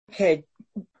Okay.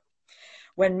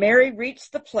 When Mary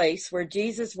reached the place where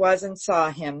Jesus was and saw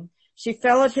him, she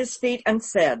fell at his feet and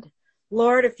said,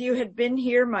 "Lord, if you had been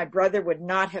here, my brother would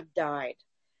not have died."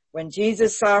 When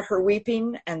Jesus saw her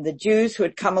weeping, and the Jews who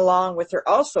had come along with her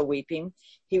also weeping,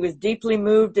 he was deeply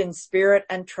moved in spirit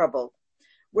and troubled.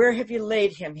 "Where have you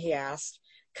laid him?" he asked.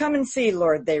 "Come and see,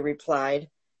 Lord," they replied.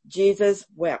 Jesus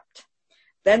wept.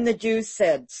 Then the Jews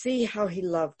said, "See how he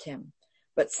loved him."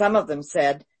 But some of them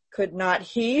said, "Could not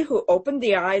he who opened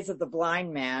the eyes of the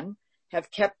blind man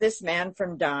have kept this man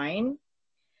from dying?"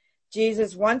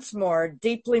 Jesus, once more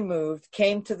deeply moved,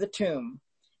 came to the tomb.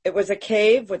 It was a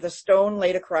cave with a stone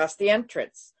laid across the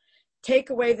entrance. "Take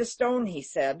away the stone," he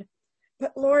said.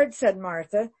 "But Lord," said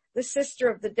Martha, the sister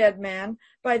of the dead man,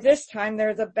 "by this time there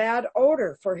is a bad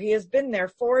odor, for he has been there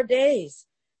 4 days."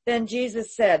 Then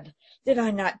Jesus said, "Did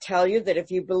I not tell you that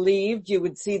if you believed, you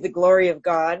would see the glory of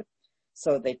God?"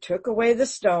 So they took away the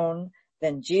stone.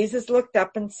 Then Jesus looked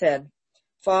up and said,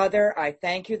 "Father, I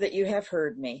thank you that you have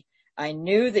heard me. I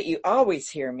knew that you always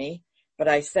hear me, but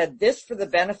I said this for the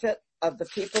benefit of the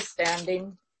people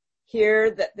standing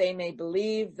here, that they may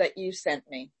believe that you sent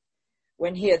me."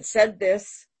 When he had said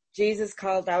this, Jesus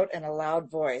called out in a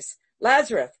loud voice,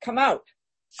 "Lazarus, come out."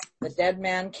 The dead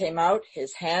man came out,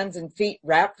 his hands and feet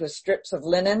wrapped with strips of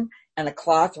linen and a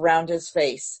cloth round his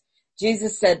face.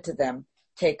 Jesus said to them,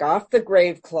 "Take off the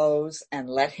grave clothes and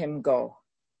let him go."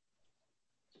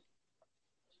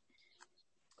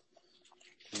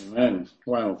 Amen.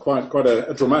 Wow, quite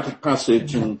a dramatic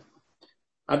passage, and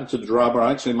added to the drama,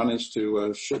 I actually managed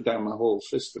to shut down my whole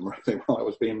system really while I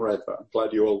was being read, but I'm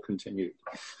glad you all continued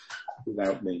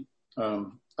without me.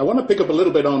 I want to pick up a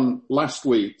little bit on last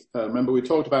week. Remember, we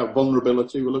talked about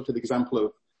vulnerability. We looked at the example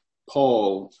of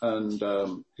Paul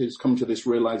and he's come to this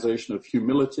realization of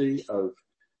humility, of,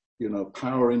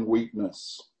 power in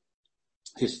weakness,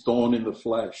 his thorn in the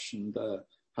flesh, and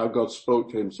how God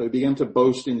spoke to him. So he began to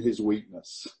boast in his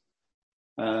weakness.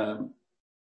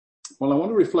 Well, I want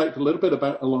to reflect a little bit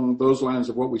about along those lines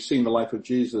of what we see in the life of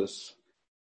Jesus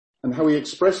and how he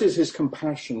expresses his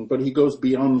compassion, but he goes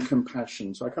beyond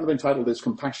compassion. So I kind of entitled this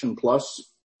Compassion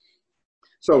Plus.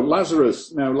 So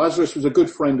Lazarus was a good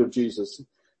friend of Jesus.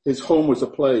 His home was a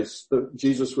place that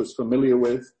Jesus was familiar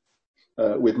with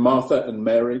Martha and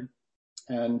Mary.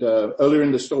 And earlier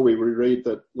in the story, we read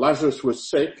that Lazarus was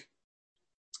sick,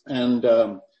 and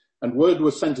word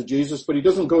was sent to Jesus, but he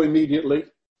doesn't go immediately.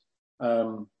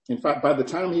 In fact, by the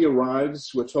time he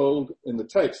arrives, we're told in the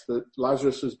text that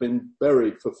Lazarus has been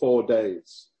buried for 4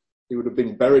 days. He would have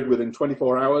been buried within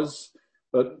 24 hours,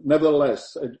 but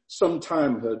nevertheless, some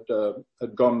time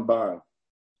had gone by.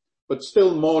 But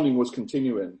still mourning was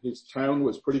continuing. His town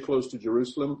was pretty close to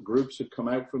Jerusalem. Groups had come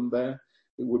out from there.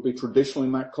 It would be traditional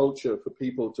in that culture for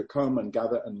people to come and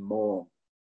gather and mourn.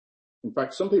 In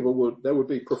fact, there would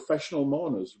be professional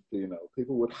mourners,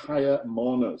 People would hire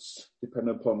mourners,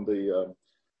 depending upon the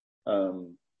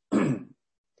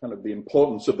kind of the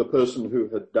importance of the person who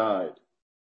had died.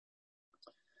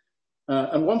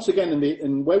 And once again,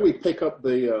 in where we pick up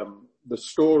the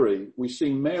story, we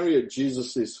see Mary at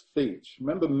Jesus' feet.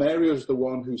 Remember, Mary was the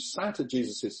one who sat at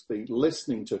Jesus' feet,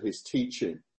 listening to his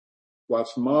teaching,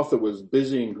 whilst Martha was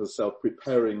busying herself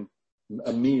preparing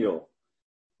a meal.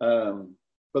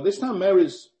 But this time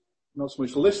Mary's not so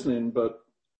much listening, but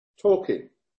talking.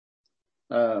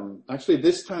 Actually,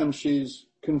 this time she's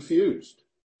confused.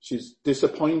 She's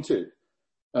disappointed.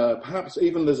 Perhaps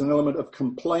even there's an element of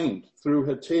complaint through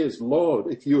her tears.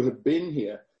 "Lord, if you had been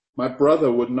here, my brother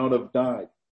would not have died."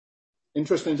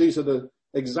 Interesting, these are the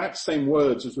exact same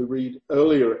words as we read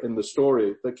earlier in the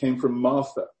story that came from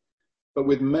Martha. But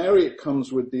with Mary, it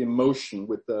comes with the emotion,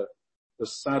 with the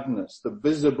sadness, the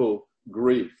visible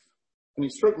grief. And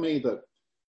it struck me that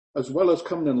as well as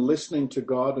coming and listening to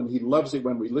God, and he loves it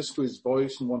when we listen to his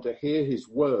voice and want to hear his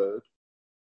word,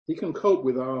 he can cope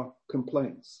with our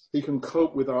complaints. He can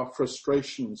cope with our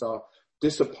frustrations, our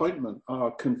disappointment,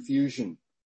 our confusion.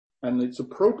 And it's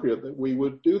appropriate that we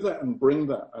would do that and bring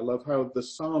that. I love how the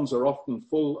Psalms are often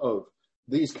full of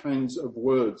these kinds of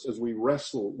words as we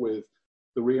wrestle with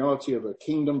the reality of a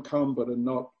kingdom come but are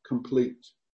not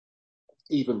complete,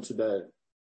 even today.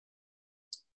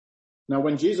 Now,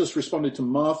 when Jesus responded to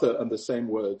Martha in the same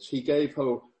words, he gave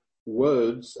her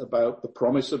words about the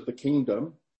promise of the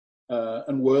kingdom,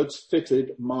 and words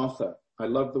fitted Martha. I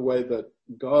love the way that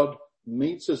God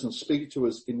meets us and speaks to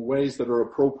us in ways that are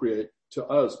appropriate to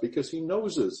us because he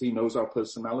knows us. He knows our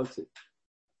personality.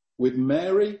 With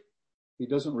Mary, he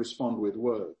doesn't respond with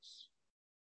words.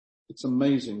 It's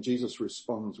amazing. Jesus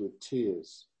responds with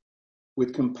tears,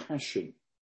 with compassion.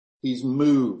 He's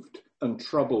moved and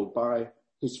troubled by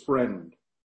his friend.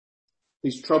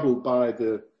 He's troubled by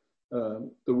the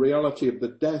reality of the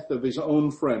death of his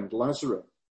own friend,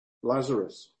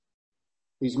 Lazarus.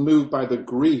 He's moved by the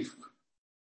grief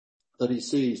that he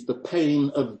sees, the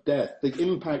pain of death, the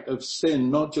impact of sin,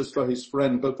 not just for his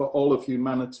friend, but for all of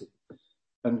humanity.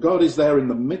 And God is there in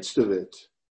the midst of it,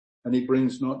 and he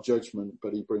brings not judgment,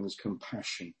 but he brings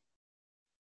compassion.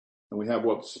 And we have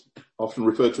what's often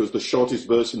referred to as the shortest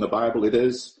verse in the Bible.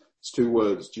 It's 2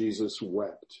 words, Jesus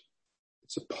wept.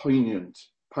 It's a poignant,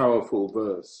 powerful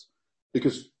verse,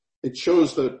 because it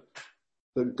shows that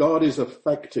God is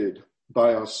affected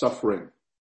by our suffering.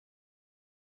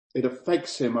 It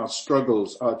affects him, our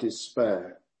struggles, our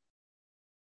despair.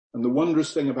 And the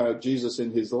wondrous thing about Jesus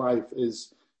in his life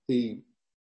is he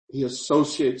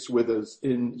associates with us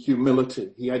in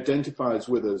humility. He identifies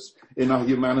with us in our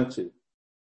humanity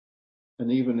and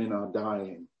even in our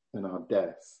dying and our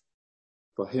death.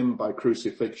 For him, by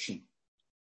crucifixion,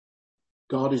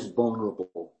 God is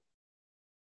vulnerable.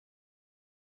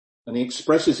 And he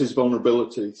expresses his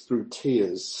vulnerability through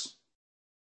tears.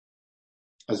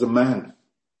 As a man,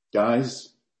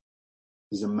 guys,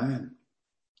 he's a man.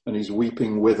 And he's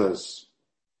weeping with us.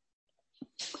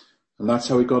 And that's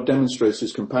how God demonstrates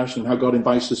his compassion, how God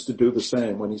invites us to do the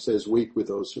same when he says, weep with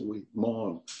those who weep,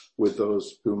 mourn with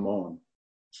those who mourn.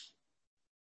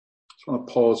 I just want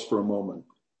to pause for a moment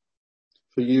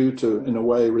for you to, in a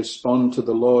way, respond to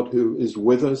the Lord who is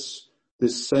with us,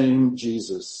 this same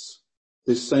Jesus,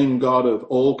 this same God of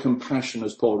all compassion,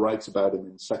 as Paul writes about him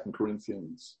in 2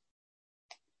 Corinthians.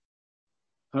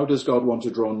 How does God want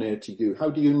to draw near to you? How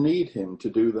do you need him to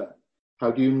do that?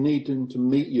 How do you need him to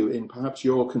meet you in perhaps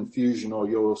your confusion or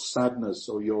your sadness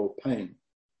or your pain?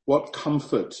 What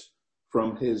comfort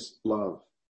from his love?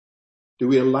 Do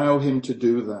we allow him to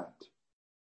do that?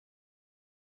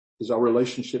 Is our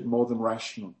relationship more than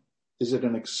rational? Is it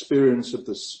an experience of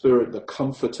the Spirit, the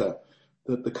Comforter,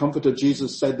 that the Comforter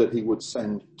Jesus said that he would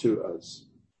send to us?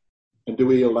 And do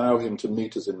we allow him to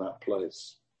meet us in that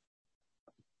place?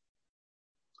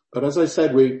 But as I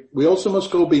said, we also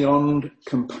must go beyond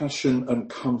compassion and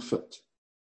comfort.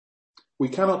 We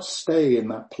cannot stay in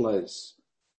that place.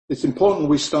 It's important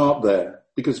we start there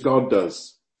because God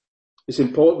does. It's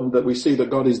important that we see that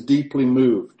God is deeply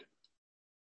moved,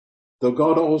 though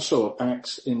God also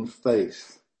acts in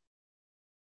faith.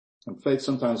 And faith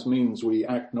sometimes means we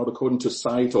act not according to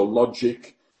sight or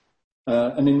logic.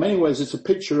 And in many ways, it's a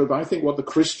picture of, I think, what the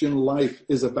Christian life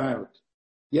is about.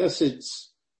 Yes, it's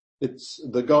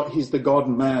the God, he's the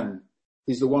God-man.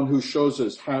 He's the one who shows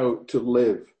us how to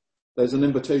live. There's an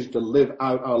invitation to live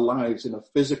out our lives in a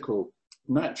physical,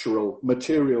 natural,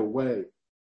 material way.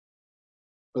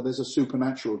 But there's a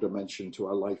supernatural dimension to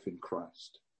our life in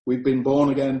Christ. We've been born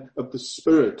again of the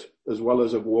Spirit as well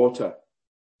as of water,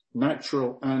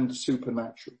 natural and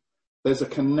supernatural. There's a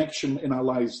connection in our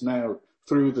lives now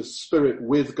through the Spirit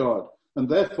with God, and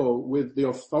therefore with the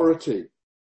authority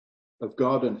of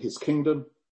God and his kingdom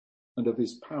and of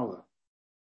his power.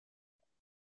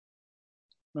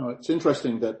 Now, it's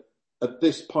interesting that at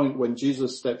this point when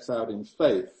Jesus steps out in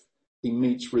faith, he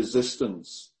meets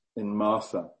resistance in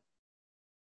Martha.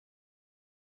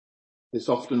 This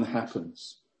often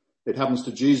happens. It happens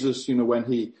to Jesus,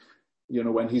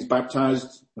 when he's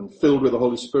baptized and filled with the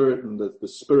Holy Spirit, and the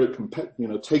Spirit,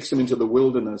 takes him into the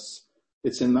wilderness.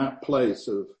 It's in that place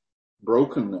of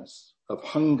brokenness, of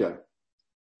hunger,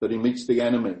 that he meets the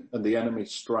enemy, and the enemy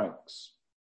strikes.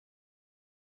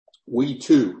 We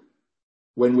too,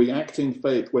 when we act in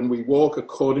faith, when we walk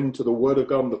according to the word of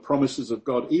God and the promises of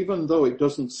God, even though it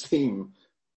doesn't seem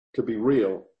to be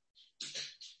real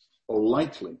or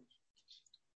likely,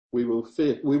 we will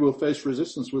face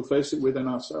resistance. We'll face it within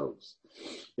ourselves.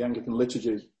 The Anglican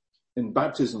liturgy in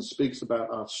baptism speaks about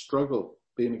our struggle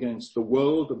being against the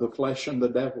world, the flesh, and the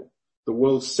devil. The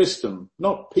world system,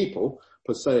 not people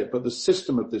per se, but the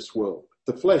system of this world.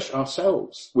 The flesh,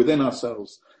 ourselves, within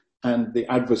ourselves, and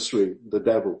the adversary, the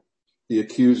devil, the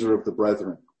accuser of the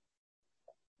brethren.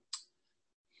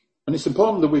 And it's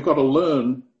important that we've got to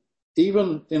learn,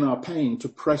 even in our pain, to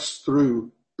press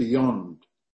through beyond,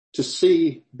 to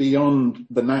see beyond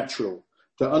the natural,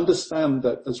 to understand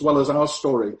that as well as our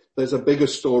story, there's a bigger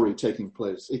story taking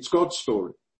place. It's God's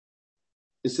story.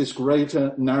 It's this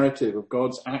greater narrative of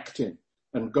God's acting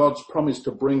and God's promise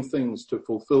to bring things to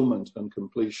fulfillment and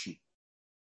completion.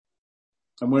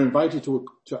 And we're invited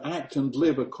to act and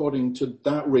live according to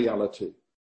that reality,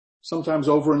 sometimes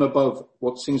over and above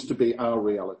what seems to be our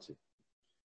reality.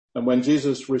 And when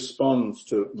Jesus responds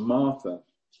to Martha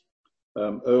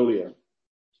earlier,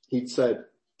 he'd said,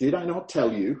 "Did I not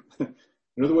tell you?"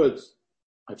 In other words,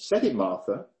 I've said it,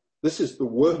 Martha. This is the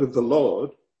word of the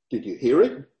Lord. Did you hear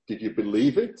it? Did you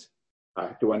believe it?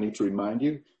 Do I need to remind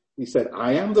you? He said,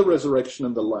 I am the resurrection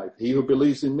and the life. He who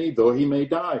believes in me, though he may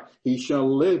die, he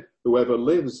shall live. Whoever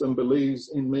lives and believes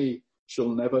in me shall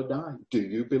never die. Do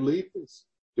you believe this?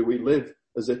 Do we live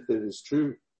as if it is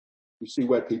true? You see,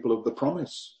 we're people of the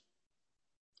promise.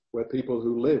 We're people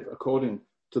who live according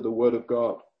to the word of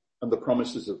God and the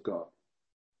promises of God.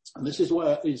 And this is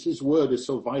where his word is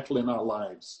so vital in our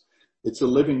lives. It's a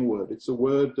living word. It's a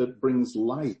word that brings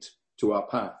light to our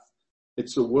path.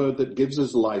 It's a word that gives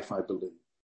us life, I believe.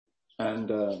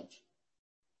 And I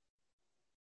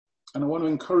want to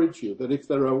encourage you that if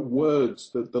there are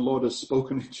words that the Lord has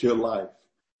spoken into your life,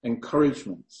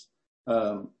 encouragements,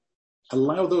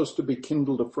 allow those to be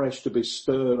kindled afresh, to be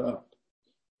stirred up.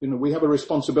 You know, we have a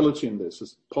responsibility in this.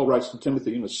 As Paul writes to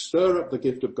Timothy, you know, stir up the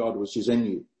gift of God which is in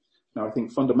you. Now, I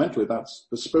think fundamentally that's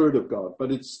the Spirit of God,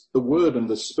 but it's the Word and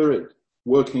the Spirit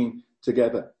working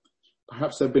together.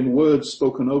 Perhaps there have been words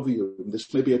spoken over you, and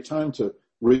this may be a time to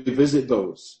revisit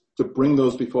those, to bring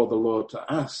those before the Lord, to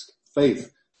ask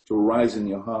faith to rise in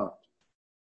your heart.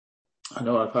 I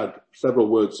know I've had several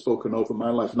words spoken over my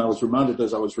life, and I was reminded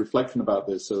as I was reflecting about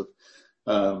this of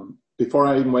before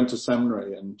I even went to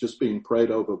seminary and just being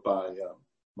prayed over by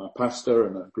my pastor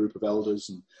and a group of elders,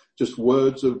 and just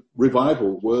words of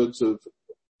revival, words of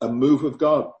a move of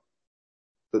God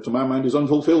that to my mind is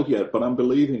unfulfilled yet, but I'm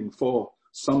believing for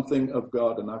something of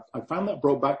God. And I found that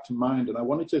brought back to mind, and I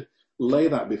wanted to lay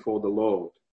that before the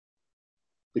Lord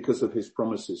because of his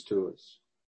promises to us.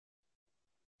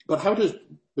 But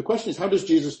the question is, how does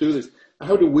Jesus do this?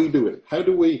 How do we do it? How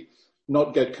do we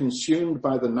not get consumed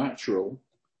by the natural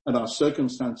and our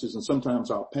circumstances and sometimes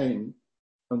our pain?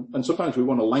 And sometimes we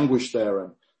want to languish there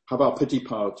and have our pity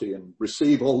party and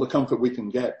receive all the comfort we can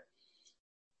get.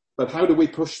 But how do we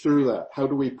push through that? How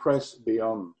do we press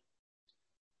beyond?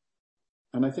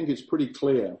 And I think it's pretty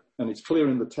clear, and it's clear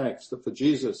in the text, that for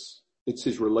Jesus, it's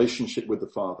his relationship with the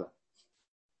Father.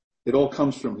 It all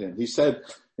comes from him. He said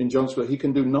in John's Gospel, he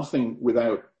can do nothing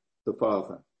without the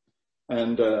Father.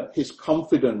 And his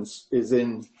confidence is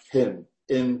in him,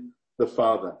 in the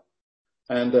Father.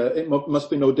 And it must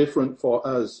be no different for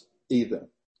us either.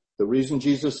 The reason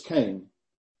Jesus came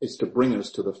is to bring us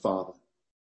to the Father.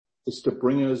 It's to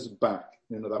bring us back.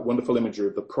 You know, that wonderful imagery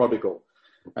of the prodigal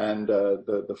and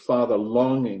the Father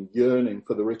longing, yearning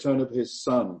for the return of his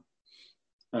Son.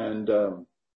 And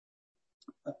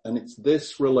it's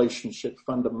this relationship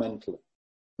fundamentally.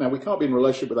 Now, we can't be in a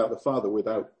relationship without the Father,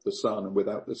 without the Son, and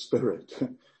without the Spirit.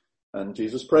 And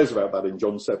Jesus prays about that in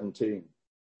John 17.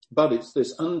 But it's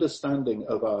this understanding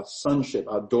of our sonship,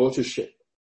 our daughtership,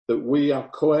 that we are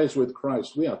co-heirs with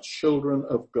Christ. We are children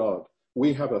of God.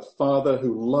 We have a Father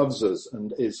who loves us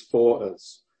and is for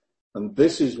us. And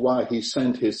this is why he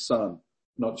sent his Son,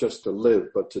 not just to live,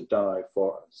 but to die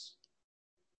for us.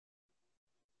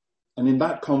 And in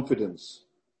that confidence,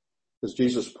 as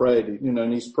Jesus prayed, you know,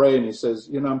 and he's praying, he says,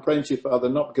 you know, I'm praying to you, Father,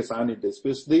 not because I need this,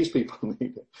 because these people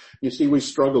need it. You see, we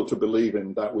struggle to believe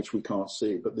in that which we can't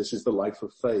see, but this is the life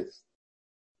of faith.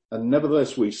 And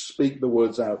nevertheless, we speak the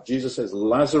words out. Jesus says,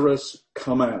 Lazarus,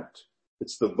 come out.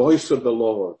 It's the voice of the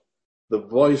Lord, the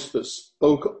voice that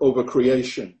spoke over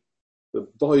creation, the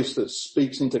voice that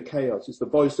speaks into chaos. It's the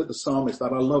voice that the psalmist,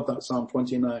 that I love that Psalm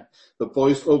 29, the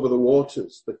voice over the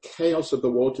waters, the chaos of the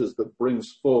waters that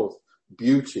brings forth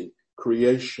beauty,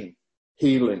 creation,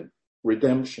 healing,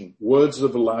 redemption, words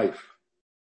of life.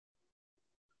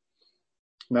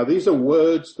 Now, these are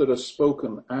words that are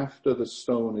spoken after the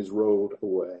stone is rolled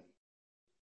away.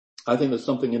 I think there's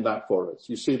something in that for us.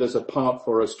 You see, there's a part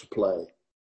for us to play.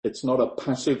 It's not a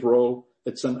passive role.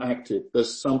 It's an active.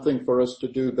 There's something for us to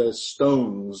do. There's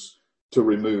stones to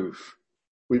remove.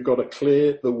 We've got to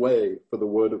clear the way for the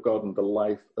word of God and the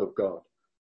life of God.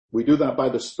 We do that by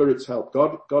the Spirit's help.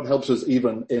 God helps us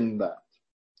even in that.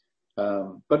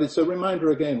 But it's a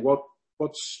reminder again, what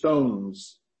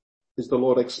stones is the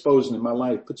Lord exposing in my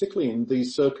life, particularly in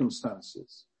these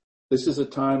circumstances. This is a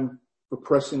time for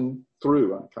pressing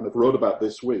through. I kind of wrote about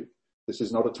this week. This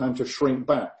is not a time to shrink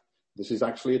back. This is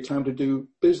actually a time to do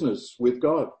business with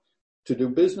God, to do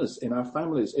business in our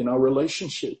families, in our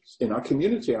relationships, in our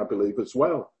community, I believe, as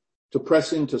well, to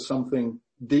press into something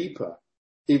deeper,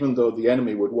 even though the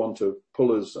enemy would want to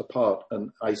pull us apart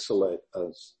and isolate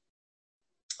us.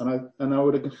 And I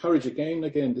would encourage again and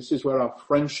again, this is where our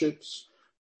friendships,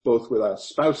 both with our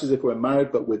spouses if we're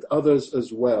married, but with others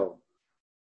as well,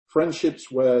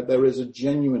 friendships where there is a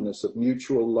genuineness of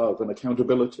mutual love and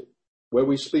accountability, where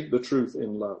we speak the truth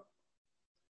in love,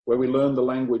 where we learn the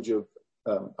language of,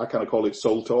 I kind of call it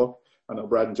soul talk. I know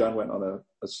Brad and Jan went on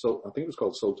I think it was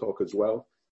called Soul Talk as well,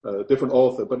 different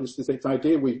author, but it's this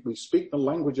idea we speak the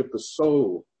language of the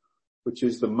soul, which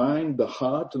is the mind, the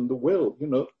heart, and the will. You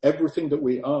know, everything that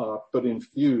we are, but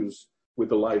infused with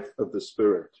the life of the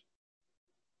Spirit.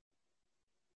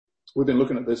 We've been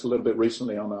looking at this a little bit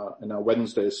recently in our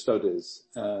Wednesday studies.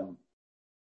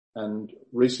 And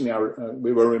recently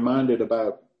we were reminded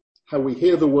about how we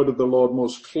hear the word of the Lord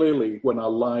most clearly when our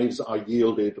lives are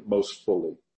yielded most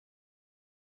fully.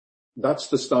 That's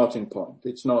the starting point.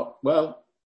 It's not, well,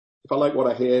 if I like what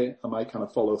I hear, I might kind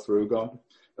of follow through, God.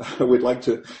 We'd like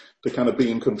to kind of be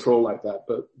in control like that.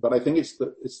 But I think it's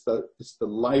the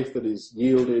life that is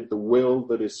yielded, the will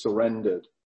that is surrendered,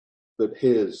 that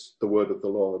hears the word of the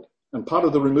Lord. And part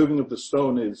of the removing of the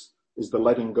stone is the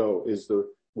letting go, is the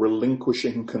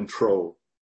relinquishing control,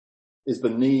 is the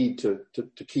need to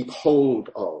keep hold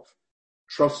of,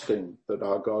 trusting that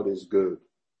our God is good.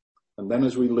 And then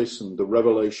as we listen, the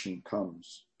revelation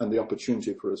comes and the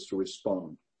opportunity for us to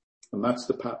respond. And that's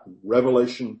the pattern,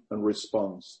 revelation and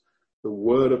response, the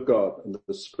word of God and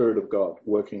the Spirit of God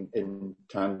working in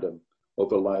tandem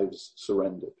over lives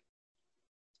surrendered.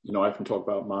 You know, I can talk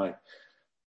about my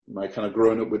kind of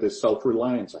growing up with this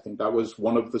self-reliance. I think that was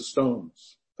one of the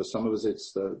stones. For some of us,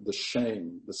 it's the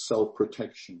shame, the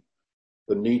self-protection,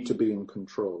 the need to be in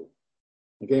control.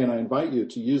 Again, I invite you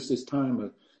to use this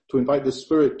time to invite the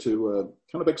Spirit to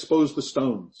kind of expose the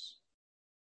stones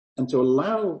and to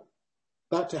allow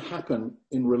that to happen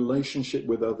in relationship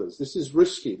with others. This is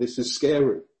risky. This is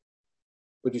scary.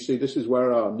 But you see, this is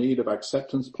where our need of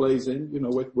acceptance plays in. You know,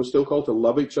 we're still called to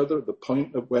love each other at the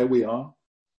point of where we are,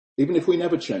 even if we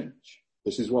never change.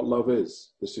 This is what love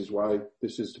is. This is why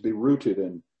this is to be rooted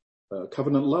in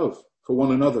covenant love for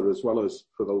one another as well as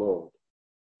for the Lord.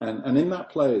 And in that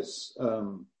place,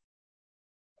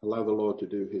 allow the Lord to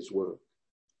do his work,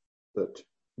 that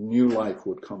new life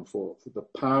would come forth, that the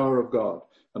power of God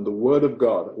and the word of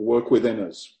God at work within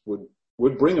us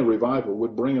would bring a revival,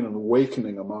 would bring an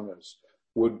awakening among us,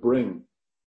 would bring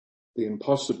the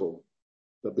impossible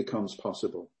that becomes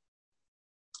possible.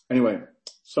 Anyway,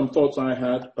 some thoughts I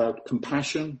had about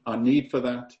compassion, our need for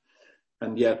that,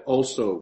 and yet also